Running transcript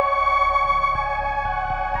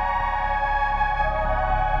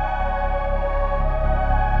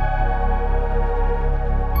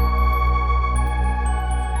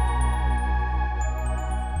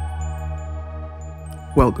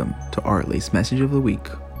Welcome to our latest message of the week.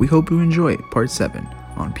 We hope you enjoy part 7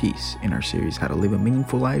 on peace in our series How to Live a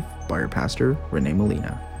Meaningful Life by our pastor, Renee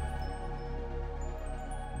Molina.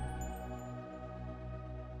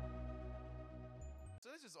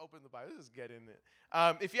 So let's just open the Bible. Let's just get in it.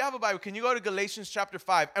 If you have a Bible, can you go to Galatians chapter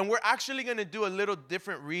 5? And we're actually going to do a little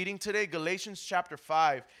different reading today, Galatians chapter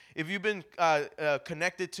 5. If you've been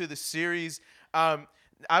connected to the series,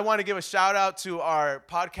 I want to give a shout out to our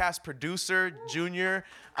podcast producer, Junior.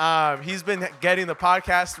 He's been getting the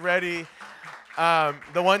podcast ready.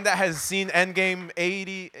 The one that has seen Endgame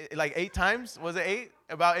 8 times. Was it 8?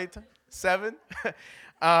 About 8 times? 7?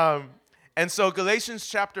 And so Galatians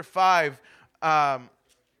chapter 5,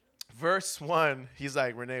 verse 1. He's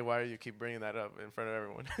like, Renee, why do you keep bringing that up in front of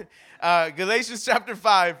everyone? Galatians chapter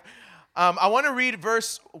 5. I want to read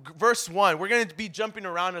verse 1. We're going to be jumping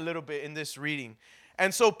around a little bit in this reading.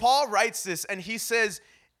 And so Paul writes this, and he says,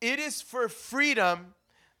 "It is for freedom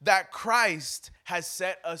that Christ has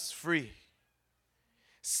set us free.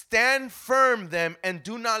 Stand firm then, and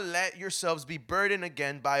do not let yourselves be burdened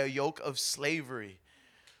again by a yoke of slavery."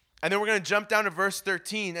 And then we're going to jump down to verse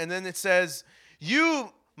 13, and then it says,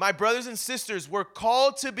 "You, my brothers and sisters, were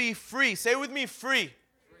called to be free." Say with me, free.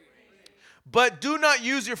 "But do not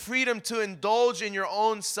use your freedom to indulge in your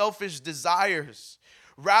own selfish desires.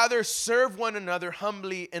 Rather, serve one another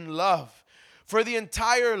humbly in love. For the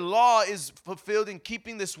entire law is fulfilled in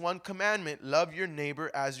keeping this one commandment: love your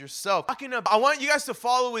neighbor as yourself." I want you guys to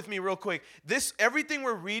follow with me real quick. Everything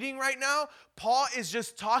we're reading right now, Paul is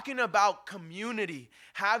just talking about community,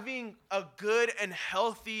 having a good and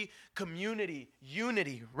healthy community,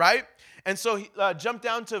 unity, right? And so jump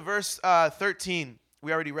down to verse 13.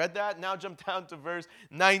 We already read that. Now jump down to verse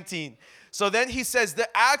 19. So then he says, "The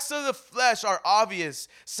acts of the flesh are obvious: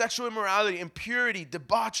 sexual immorality, impurity,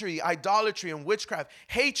 debauchery, idolatry, and witchcraft,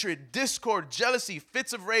 hatred, discord, jealousy,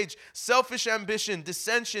 fits of rage, selfish ambition,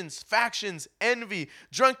 dissensions, factions, envy,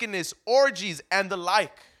 drunkenness, orgies, and the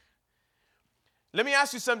like." Let me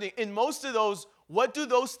ask you something. In most of those, what do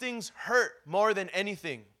those things hurt more than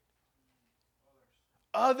anything?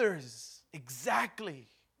 Others. Exactly.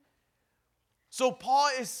 So Paul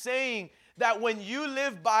is saying that when you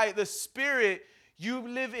live by the Spirit, you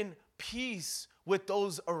live in peace with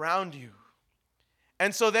those around you.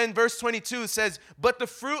 And so then verse 22 says, "But the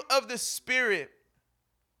fruit of the Spirit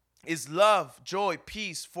is love, joy,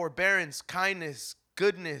 peace, forbearance, kindness,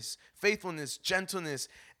 goodness, faithfulness, gentleness,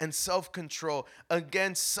 and self-control.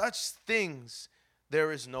 Against such things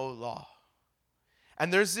there is no law."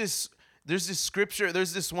 And there's this scripture,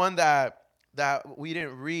 there's this one that we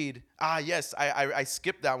didn't read. Yes, I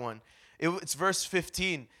skipped that one. It's verse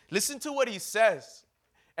 15. Listen to what he says.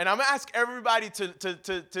 And I'm going to ask everybody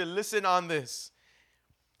to listen on this.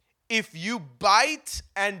 "If you bite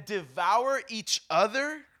and devour each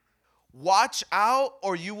other, watch out,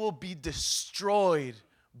 or you will be destroyed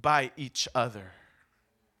by each other."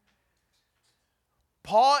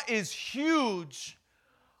 Paul is huge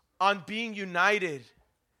on being united,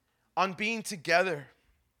 on being together.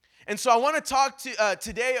 And so I want to talk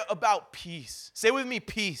today about peace. Say with me,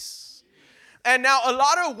 peace. And now a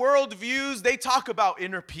lot of worldviews, they talk about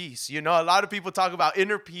inner peace. You know, a lot of people talk about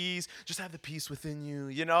inner peace. Just have the peace within you,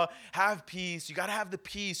 you know. Have peace. You got to have the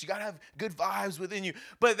peace. You got to have good vibes within you.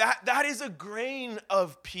 But that is a grain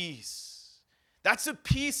of peace. That's a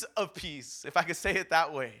piece of peace, if I could say it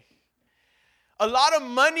that way. A lot of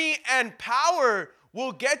money and power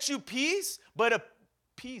will get you peace, but a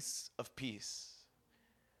piece of peace.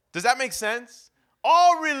 Does that make sense?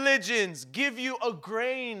 All religions give you a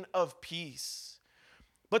grain of peace.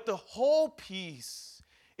 But the whole peace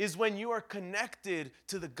is when you are connected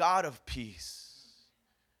to the God of peace.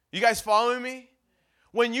 You guys following me?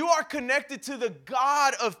 When you are connected to the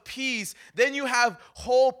God of peace, then you have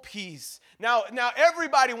whole peace. Now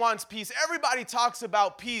everybody wants peace. Everybody talks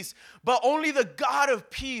about peace. But only the God of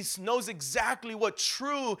peace knows exactly what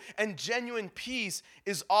true and genuine peace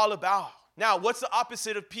is all about. Now, what's the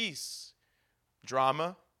opposite of peace?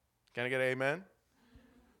 Drama. Can I get an amen?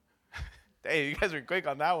 Hey, you guys are quick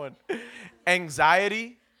on that one.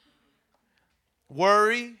 Anxiety,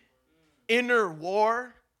 worry, inner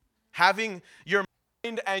war, having your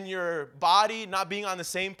mind and your body not being on the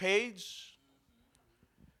same page.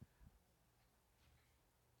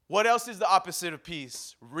 What else is the opposite of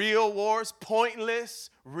peace? Real wars, pointless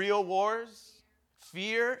real wars,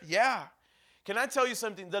 fear, yeah. Can I tell you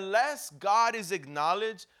something? The less God is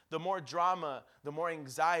acknowledged, the more drama, the more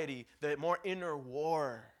anxiety, the more inner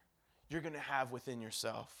war you're going to have within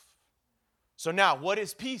yourself. So now, what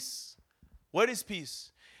is peace? What is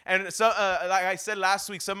peace? And so, like I said last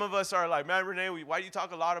week, some of us are like, man, Renee, why do you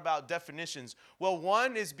talk a lot about definitions? Well,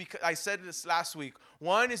 one is because, I said this last week,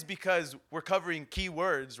 one is because we're covering key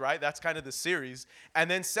words, right? That's kind of the series. And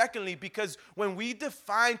then secondly, because when we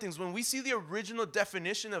define things, when we see the original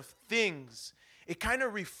definition of things, it kind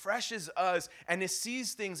of refreshes us and it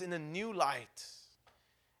sees things in a new light.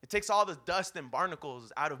 It takes all the dust and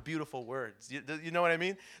barnacles out of beautiful words. You know what I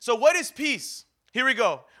mean? So what is peace? Here we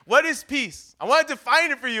go. What is peace? I want to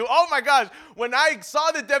define it for you. Oh my gosh. When I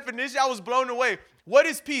saw the definition, I was blown away. What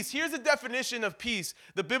is peace? Here's the definition of peace,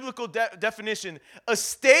 the biblical definition. A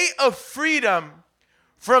state of freedom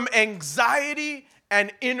from anxiety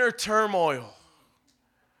and inner turmoil.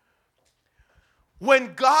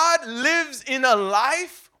 When God lives in a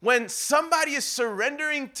life, when somebody is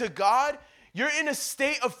surrendering to God, you're in a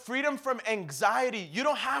state of freedom from anxiety. You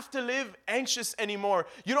don't have to live anxious anymore.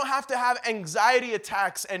 You don't have to have anxiety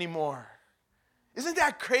attacks anymore. Isn't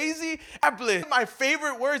that crazy? My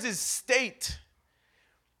favorite words is state.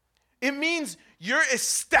 It means you're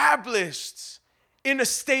established in a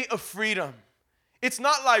state of freedom. It's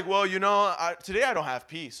not like, well, today I don't have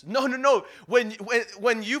peace. No.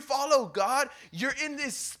 When you follow God, you're in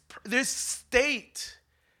this state.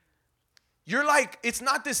 You're like, it's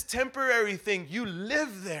not this temporary thing. You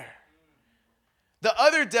live there. The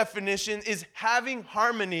other definition is having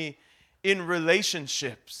harmony in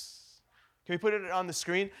relationships. Can we put it on the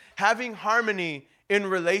screen? Having harmony in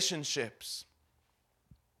relationships.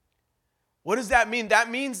 What does that mean? That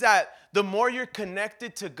means that the more you're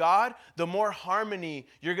connected to God, the more harmony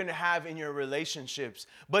you're going to have in your relationships.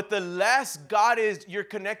 But the less you're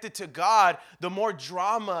connected to God, the more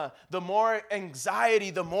drama, the more anxiety,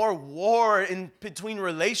 the more war in between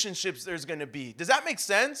relationships there's going to be. Does that make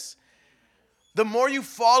sense? The more you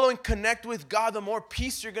follow and connect with God, the more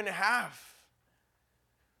peace you're going to have.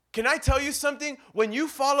 Can I tell you something? When you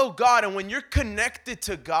follow God and when you're connected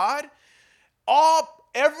to God,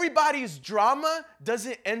 everybody's drama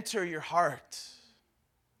doesn't enter your heart.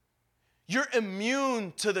 You're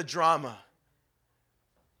immune to the drama.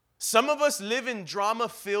 Some of us live in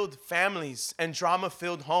drama-filled families and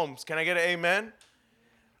drama-filled homes. Can I get an amen?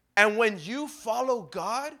 And when you follow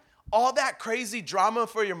God, all that crazy drama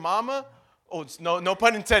for your mama, no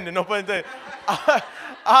pun intended, no pun intended.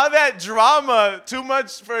 All that drama, too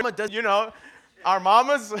much for, our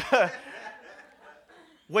mamas.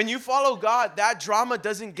 When you follow God, that drama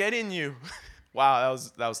doesn't get in you. Wow,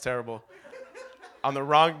 that was terrible. On the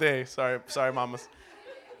wrong day. Sorry, mamas.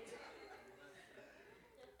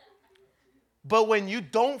 But when you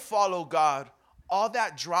don't follow God, all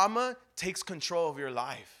that drama takes control of your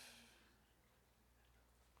life.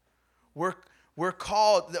 We're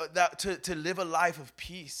called to live a life of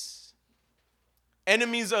peace.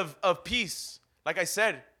 Enemies of peace, like I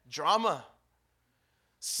said, drama.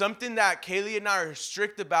 Something that Kaylee and I are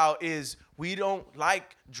strict about is we don't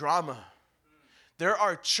like drama. There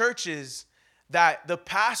are churches that the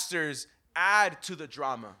pastors add to the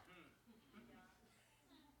drama.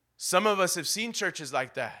 Some of us have seen churches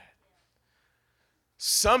like that.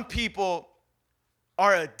 Some people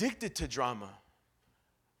are addicted to drama.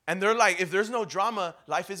 And they're like, if there's no drama,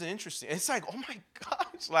 life isn't interesting. It's like, oh my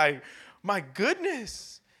gosh, like, my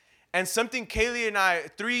goodness. And something Kaylee and I,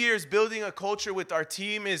 3 years building a culture with our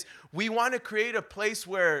team, is we want to create a place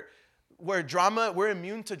where drama, we're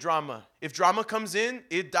immune to drama. If drama comes in,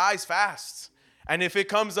 it dies fast. And if it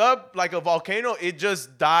comes up like a volcano, it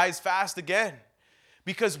just dies fast again.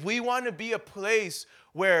 Because we want to be a place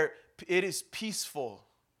where it is peaceful.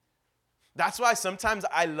 That's why sometimes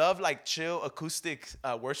I love like chill acoustic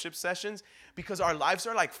worship sessions, because our lives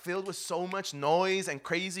are like filled with so much noise and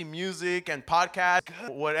crazy music and podcasts,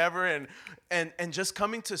 whatever, and just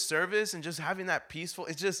coming to service and just having that peaceful,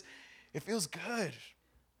 it feels good.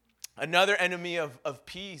 Another enemy of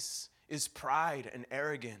peace is pride and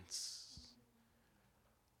arrogance.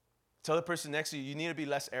 Tell the person next to you, you need to be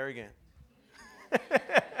less arrogant.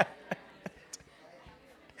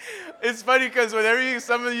 It's funny because whenever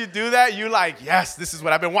some of you do that, you're like, yes, this is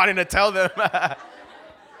what I've been wanting to tell them.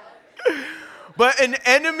 But an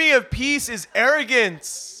enemy of peace is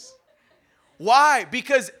arrogance. Why?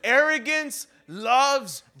 Because arrogance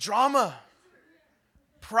loves drama.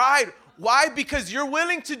 Pride. Why? Because you're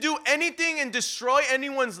willing to do anything and destroy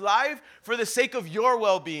anyone's life for the sake of your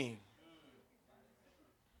well-being.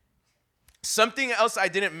 Something else I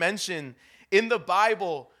didn't mention, in the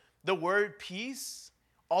Bible, the word peace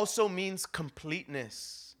also means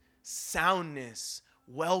completeness, soundness,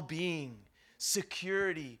 well-being,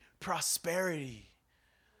 security, prosperity.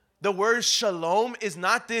 The word shalom is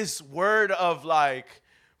not this word of like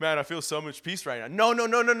man, I feel so much peace right now.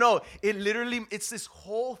 No. It's this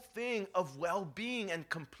whole thing of well-being and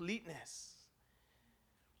completeness.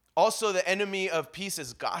 Also, the enemy of peace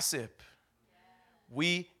is gossip.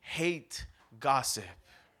 We hate gossip.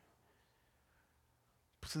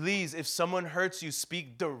 Please, if someone hurts you,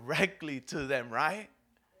 speak directly to them, right?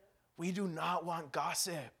 We do not want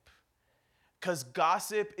gossip, because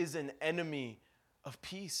gossip is an enemy of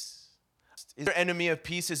peace. The enemy of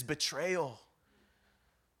peace is betrayal.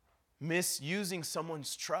 Misusing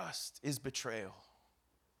someone's trust is betrayal.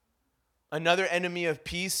 Another enemy of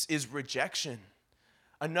peace is rejection.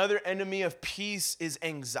 Another enemy of peace is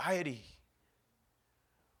anxiety.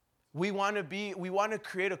 We want to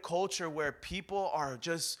create a culture where people are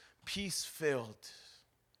just peace-filled.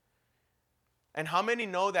 And how many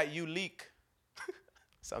know that you leak?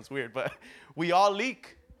 Sounds weird, but we all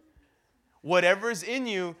leak. Whatever's in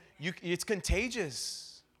you, it's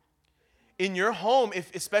contagious. In your home,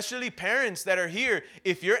 especially parents that are here,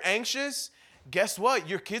 if you're anxious, guess what?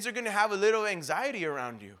 Your kids are going to have a little anxiety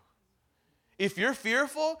around you. If you're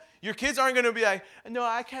fearful, your kids aren't going to be like, no,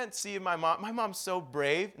 I can't see my mom. My mom's so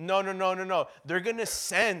brave. No. They're going to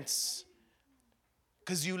sense,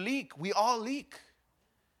 because you leak. We all leak.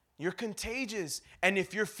 You're contagious. And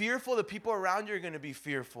if you're fearful, the people around you are going to be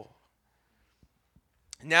fearful.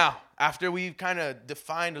 Now, after we've kind of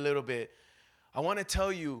defined a little bit, I want to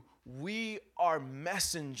tell you, we are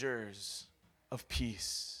messengers of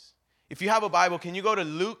peace. If you have a Bible, can you go to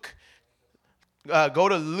Luke?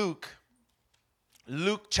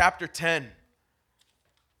 Luke chapter 10.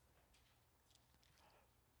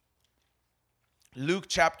 Luke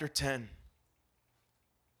chapter 10.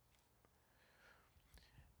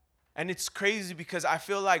 And it's crazy because I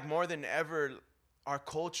feel like more than ever, our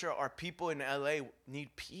culture, our people in LA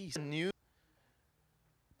need peace.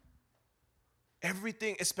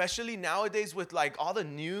 Everything, especially nowadays with like all the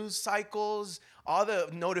news cycles, all the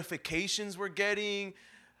notifications we're getting.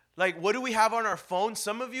 Like, what do we have on our phone?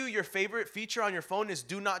 Some of you, your favorite feature on your phone is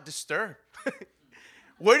do not disturb.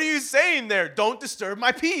 What are you saying there? Don't disturb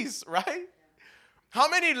my peace, right? How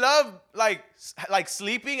many love like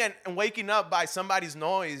sleeping and waking up by somebody's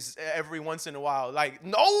noise every once in a while? Like,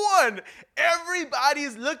 no one.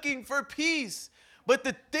 Everybody's looking for peace. But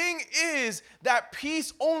the thing is that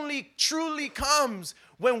peace only truly comes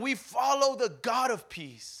when we follow the God of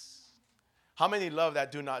peace. How many love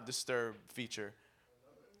that do not disturb feature?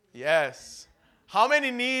 Yes. How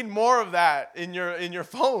many need more of that in your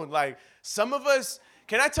phone? Like, some of us,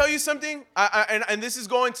 can I tell you something? And this is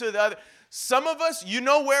going to the other. Some of us, you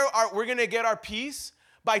know where we're going to get our peace?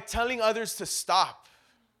 By telling others to stop.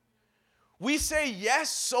 We say yes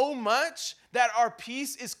so much that our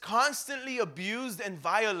peace is constantly abused and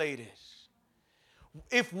violated.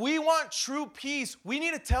 If we want true peace, we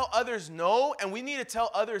need to tell others no, and we need to tell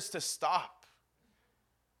others to stop.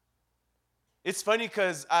 It's funny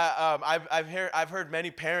because I've heard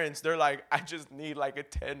many parents, they're like, I just need like a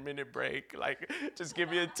 10-minute break. Like, just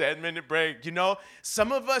give me a 10-minute break. You know,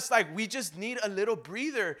 some of us, like, we just need a little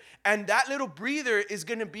breather. And that little breather is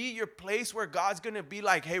going to be your place where God's going to be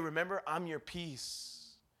like, hey, remember, I'm your peace.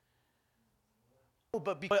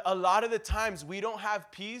 But a lot of the times we don't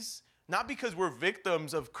have peace, not because we're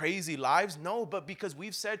victims of crazy lives. No, but because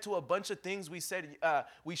we've said to a bunch of things we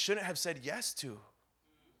shouldn't have said yes to.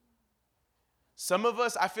 Some of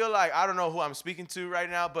us, I feel like, I don't know who I'm speaking to right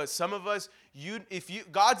now, but some of us,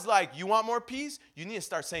 God's like, you want more peace? You need to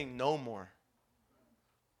start saying no more.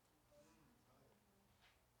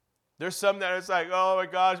 There's some that it's like, oh my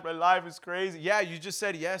gosh, my life is crazy. Yeah, you just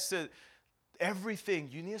said yes to everything.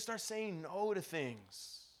 You need to start saying no to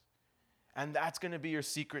things. And that's going to be your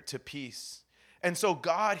secret to peace. And so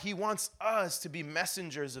God, he wants us to be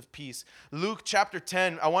messengers of peace. Luke chapter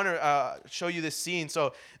 10, I want to show you this scene.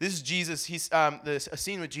 So this is Jesus. He's a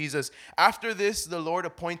scene with Jesus. After this, the Lord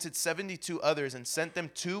appointed 72 others and sent them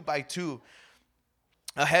 2 by 2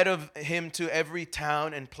 ahead of him to every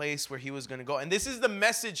town and place where he was going to go. And this is the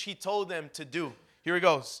message he told them to do. Here he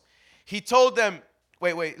goes. He told them,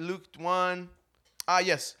 wait, Luke 1.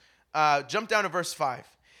 Yes. Jump down to verse 5.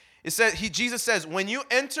 It says, Jesus says, when you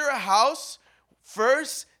enter a house,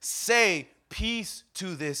 first say peace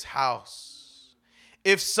to this house.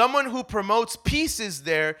 If someone who promotes peace is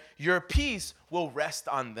there, your peace will rest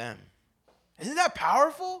on them. Isn't that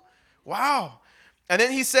powerful? Wow. And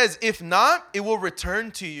then he says, if not, it will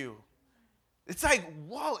return to you. It's like,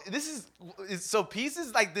 whoa, so peace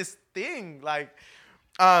is like this thing, like,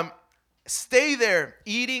 stay there,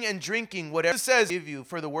 eating and drinking, whatever it says, give you,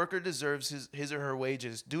 for the worker deserves his or her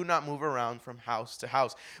wages. Do not move around from house to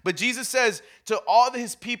house. But Jesus says to all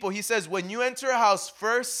his people, he says, when you enter a house,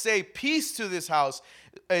 first say peace to this house.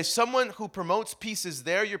 If someone who promotes peace is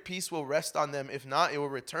there, your peace will rest on them. If not, it will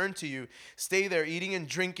return to you. Stay there, eating and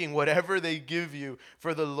drinking whatever they give you,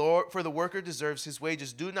 for the worker deserves his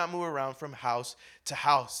wages. Do not move around from house to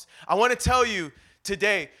house. I want to tell you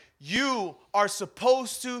today, you are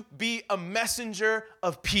supposed to be a messenger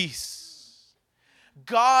of peace.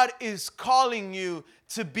 God is calling you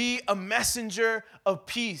to be a messenger of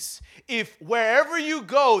peace. If wherever you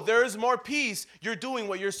go, there is more peace, you're doing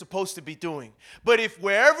what you're supposed to be doing. But if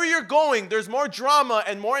wherever you're going, there's more drama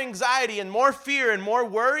and more anxiety and more fear and more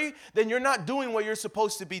worry, then you're not doing what you're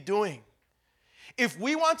supposed to be doing. If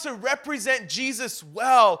we want to represent Jesus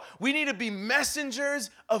well, we need to be messengers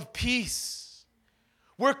of peace.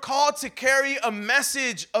 We're called to carry a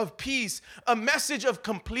message of peace, a message of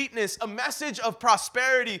completeness, a message of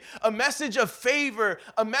prosperity, a message of favor,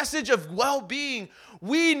 a message of well-being.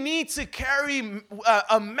 We need to carry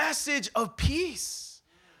a message of peace.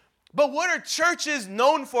 But what are churches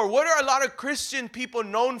known for? What are a lot of Christian people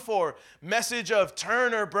known for? Message of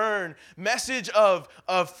turn or burn, message of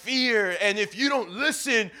fear, and if you don't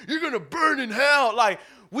listen, you're going to burn in hell. And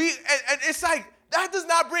it's like, that does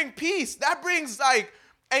not bring peace. That brings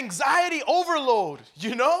anxiety overload,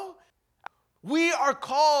 you know? We are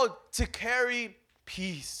called to carry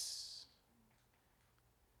peace.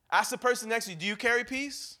 Ask the person next to you, do you carry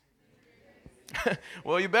peace?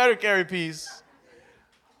 Well, you better carry peace.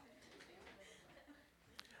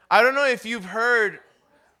 I don't know if you've heard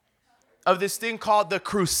of this thing called the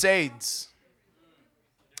Crusades.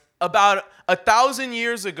 About 1,000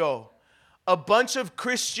 years ago, a bunch of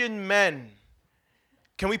Christian men.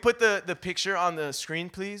 Can we put the picture on the screen,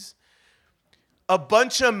 please? A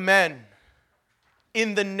bunch of men,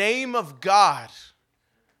 in the name of God,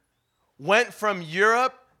 went from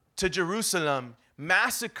Europe to Jerusalem,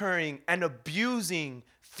 massacring and abusing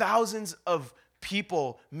thousands of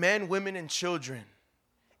people, men, women, and children.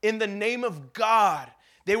 In the name of God,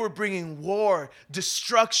 they were bringing war,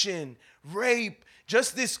 destruction, rape,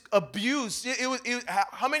 just this abuse.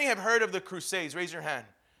 How many have heard of the Crusades? Raise your hand.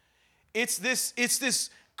 It's this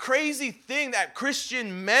crazy thing that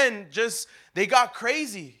Christian men they got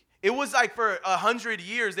crazy. It was like for 100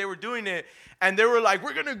 years they were doing it, and they were like,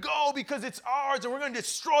 we're going to go because it's ours, and we're going to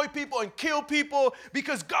destroy people and kill people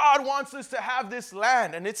because God wants us to have this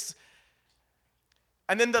land. And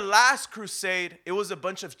then the last crusade, it was a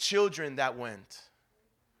bunch of children that went,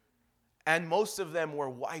 and most of them were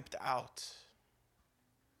wiped out.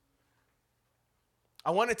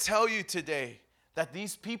 I want to tell you today that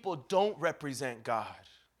these people don't represent God.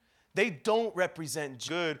 They don't represent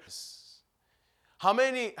good. How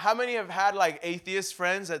many have had atheist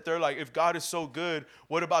friends that they're like, if God is so good,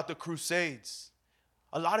 what about the Crusades?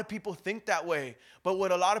 A lot of people think that way. But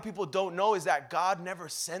what a lot of people don't know is that God never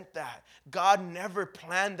sent that. God never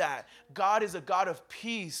planned that. God is a God of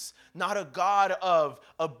peace, not a God of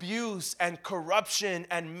abuse and corruption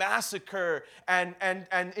and massacre and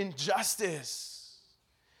injustice.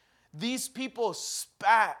 These people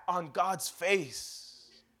spat on God's face.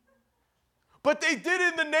 But they did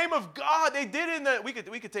it in the name of God. They did it in the, we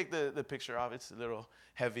could take the picture off. It's a little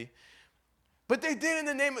heavy. But they did it in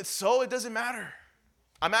the name of, so it doesn't matter.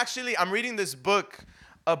 I'm reading this book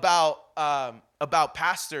about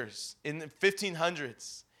pastors in the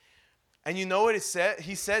 1500s. And you know what it said?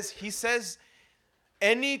 He says,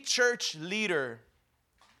 any church leader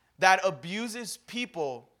that abuses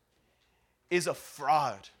people is a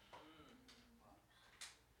fraud.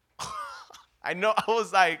 I know, I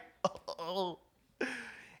was like, oh.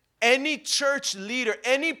 Any church leader,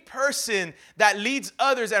 any person that leads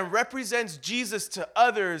others and represents Jesus to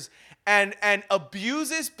others and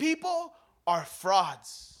abuses people are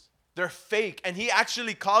frauds. They're fake. And he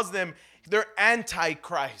actually calls them, they're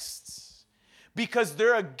antichrists because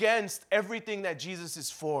they're against everything that Jesus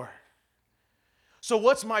is for. So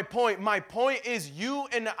what's my point? My point is you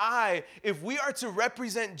and I, if we are to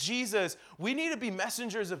represent Jesus, we need to be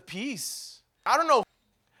messengers of peace. I don't know.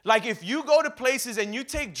 If you go to places and you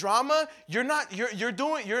take drama, I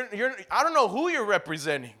don't know who you're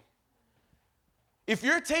representing. If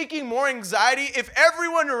you're taking more anxiety, if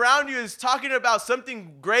everyone around you is talking about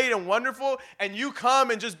something great and wonderful and you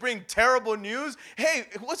come and just bring terrible news, hey,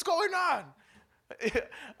 what's going on?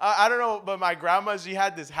 I don't know, but my grandma, she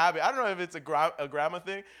had this habit. I don't know if it's a grandma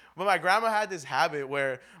thing, but my grandma had this habit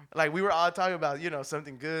where, we were all talking about,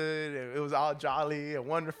 something good, and it was all jolly and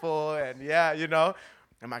wonderful, and yeah,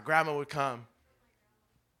 and my grandma would come,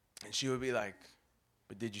 and she would be like,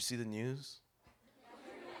 but did you see the news?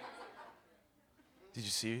 Did you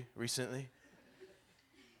see recently?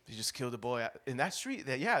 They just killed a boy in that street.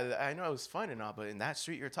 Yeah, I know it was fun and all, but in that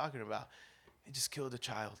street you're talking about, they just killed a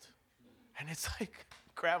child. And it's like,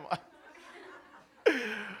 Grandma.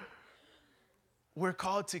 We're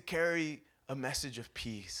called to carry a message of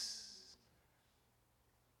peace.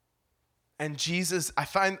 And Jesus, I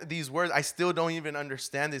find these words, I still don't even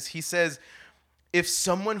understand this. He says, if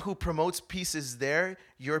someone who promotes peace is there,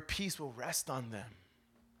 your peace will rest on them.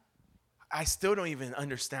 I still don't even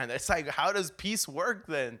understand that. It's like, how does peace work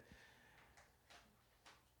then?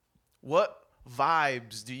 What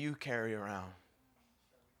vibes do you carry around?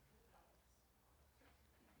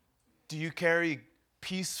 Do you carry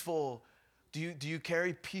peaceful? Do you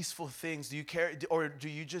carry peaceful things? Do you carry, or do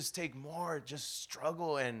you just take more just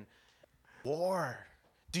struggle and war?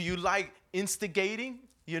 Do you like instigating,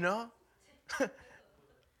 you know?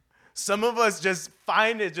 Some of us just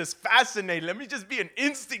find it just fascinating. Let me just be an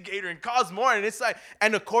instigator and cause more. And it's like,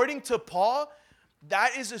 and according to Paul,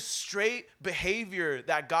 that is a straight behavior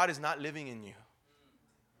that God is not living in you.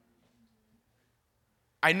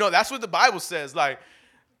 I know that's what the Bible says. Like,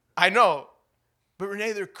 I know. But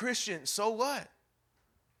Renee, they're Christian. So what?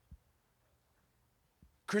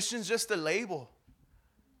 Christian's just a label.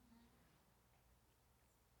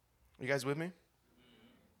 You guys with me?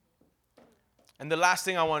 And the last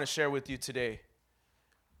thing I want to share with you today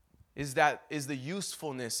is the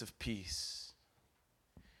usefulness of peace.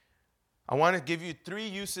 I want to give you 3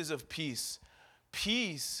 uses of peace.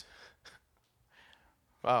 Peace.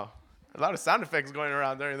 Wow, a lot of sound effects going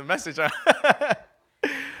around during the message.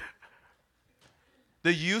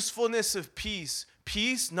 The usefulness of peace.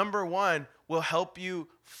 Peace, number 1, will help you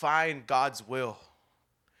find God's will.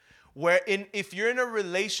 If you're in a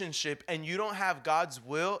relationship and you don't have God's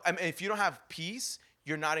will, if you don't have peace,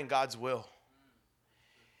 you're not in God's will.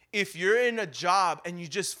 If you're in a job and you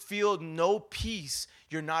just feel no peace,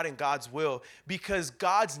 you're not in God's will, because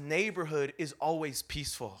God's neighborhood is always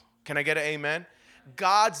peaceful. Can I get an amen?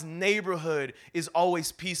 God's neighborhood is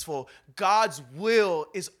always peaceful. God's will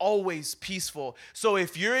is always peaceful. So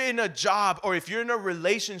if you're in a job, or if you're in a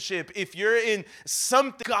relationship, if you're in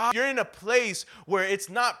something, you're in a place where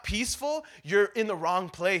it's not peaceful, you're in the wrong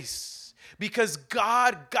place, because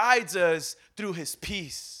God guides us through his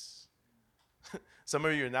peace. Some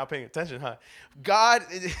of you are now paying attention, huh? God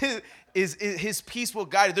is his peace will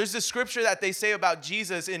guide. There's a scripture that they say about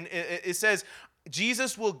Jesus, and it says,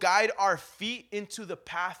 Jesus will guide our feet into the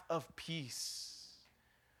path of peace.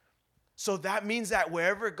 So that means that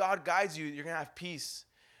wherever God guides you, you're going to have peace.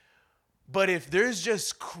 But if there's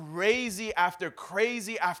just crazy after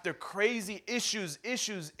crazy after crazy issues,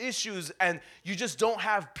 and you just don't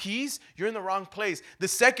have peace, you're in the wrong place. The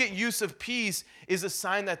second use of peace is a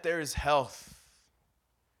sign that there is health.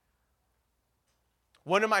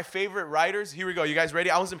 One of my favorite writers, here we go. You guys ready?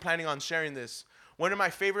 I wasn't planning on sharing this. One of my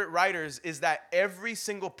favorite writers is that every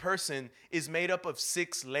single person is made up of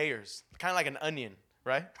 6 layers, kind of like an onion,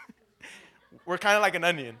 right? We're kind of like an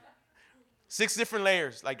onion. 6 different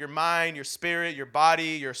layers, like your mind, your spirit, your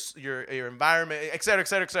body, your environment, et cetera, et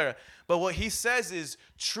cetera, et cetera. But what he says is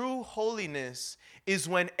true holiness is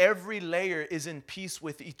when every layer is in peace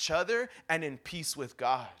with each other and in peace with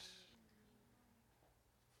God.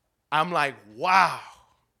 I'm like, wow.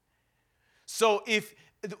 So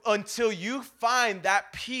until you find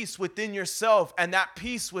that peace within yourself and that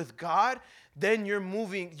peace with God, then you're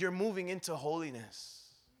moving into holiness.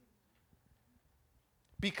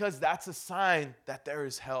 Because that's a sign that there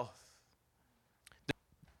is health.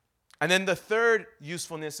 And then the third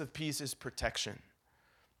usefulness of peace is protection.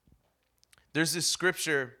 There's this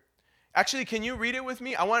scripture. Actually, can you read it with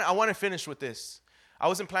me? I want to finish with this. I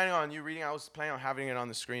wasn't planning on you reading. I was planning on having it on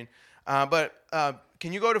the screen. But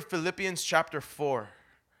can you go to Philippians chapter 4?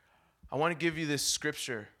 I want to give you this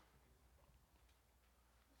scripture.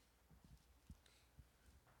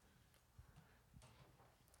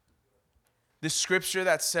 This scripture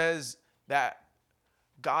that says that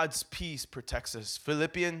God's peace protects us.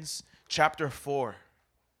 Philippians chapter 4.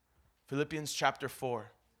 Philippians chapter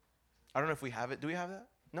 4. I don't know if we have it. Do we have that?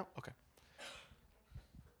 No? Okay.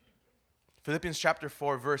 Philippians chapter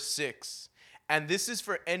 4, verse 6. And this is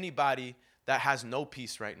for anybody that has no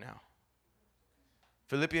peace right now.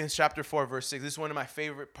 Philippians chapter 4, verse 6. This is one of my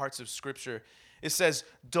favorite parts of scripture. It says,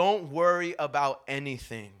 don't worry about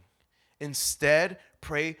anything. Instead,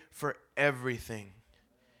 pray for everything.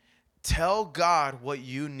 Tell God what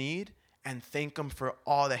you need and thank him for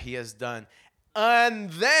all that he has done. And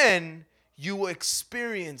then you will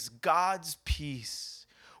experience God's peace,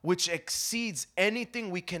 which exceeds anything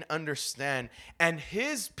we can understand. And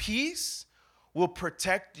his peace will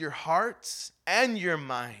protect your hearts and your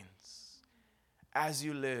minds as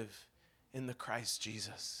you live in the Christ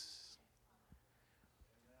Jesus.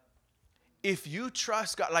 If you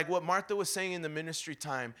trust God, like what Martha was saying in the ministry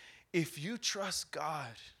time, If you trust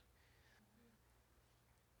God,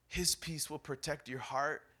 His peace will protect your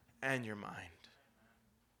heart and your mind.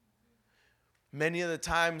 Many of the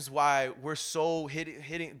times why we're so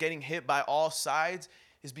getting hit by all sides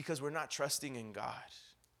is because we're not trusting in God.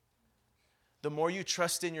 The more you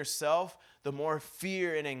trust in yourself, the more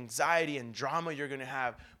fear and anxiety and drama you're going to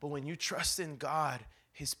have. But when you trust in God,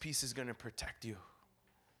 His peace is going to protect you.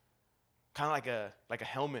 Kind of like a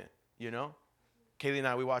helmet, you know? Kaylee and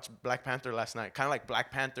I, we watched Black Panther last night. Kind of like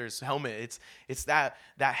Black Panther's helmet. It's that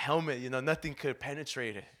helmet, you know, nothing could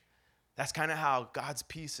penetrate it. That's kind of how God's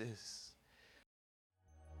peace is.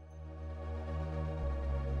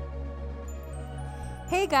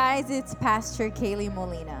 Hey guys, it's Pastor Kaylee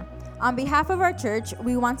Molina. On behalf of our church,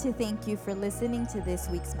 we want to thank you for listening to this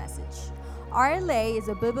week's message. RLA is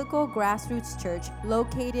a biblical grassroots church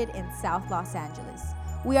located in South Los Angeles.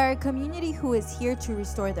 We are a community who is here to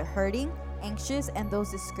restore the hurting, anxious, and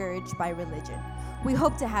those discouraged by religion. We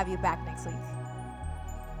hope to have you back next week.